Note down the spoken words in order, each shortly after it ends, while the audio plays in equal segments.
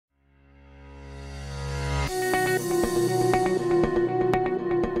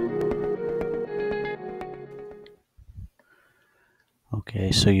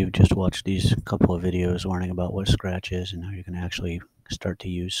Okay, so you've just watched these couple of videos learning about what Scratch is and how you can actually start to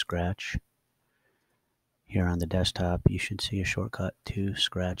use Scratch. Here on the desktop, you should see a shortcut to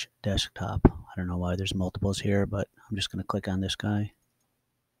Scratch Desktop. I don't know why there's multiples here, but I'm just going to click on this guy.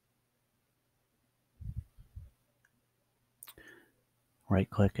 Right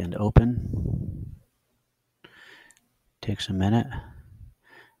click and open. Takes a minute,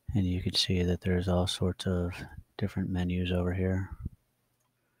 and you can see that there's all sorts of different menus over here.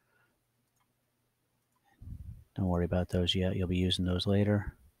 Don't worry about those yet, you'll be using those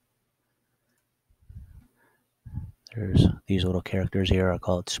later. There's these little characters here, I'll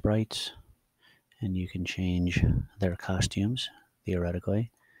call it sprites, and you can change their costumes theoretically.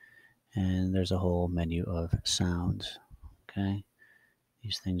 And there's a whole menu of sounds. Okay,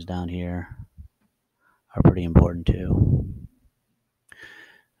 these things down here are pretty important too.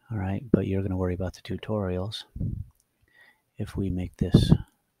 Alright, but you're going to worry about the tutorials. If we make this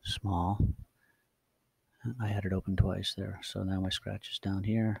small, I had it open twice there, so now my Scratch is down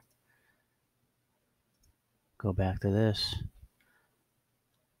here. Go back to this.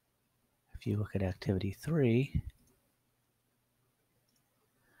 If you look at activity 3,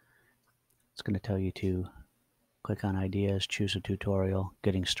 it's going to tell you to click on ideas, choose a tutorial,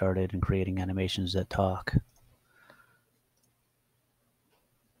 getting started, and creating animations that talk.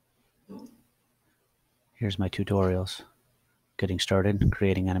 Here's my tutorials. Getting started,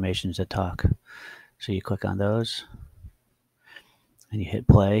 creating animations that talk. So you click on those, and you hit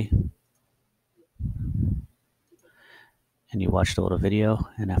play, and you watch the little video,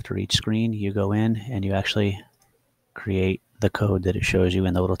 and after each screen you go in and you actually create the code that it shows you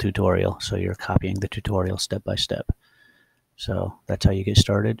in the little tutorial. So you're copying the tutorial step by step. So that's how you get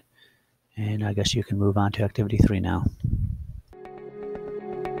started, and I guess you can move on to activity 3 now.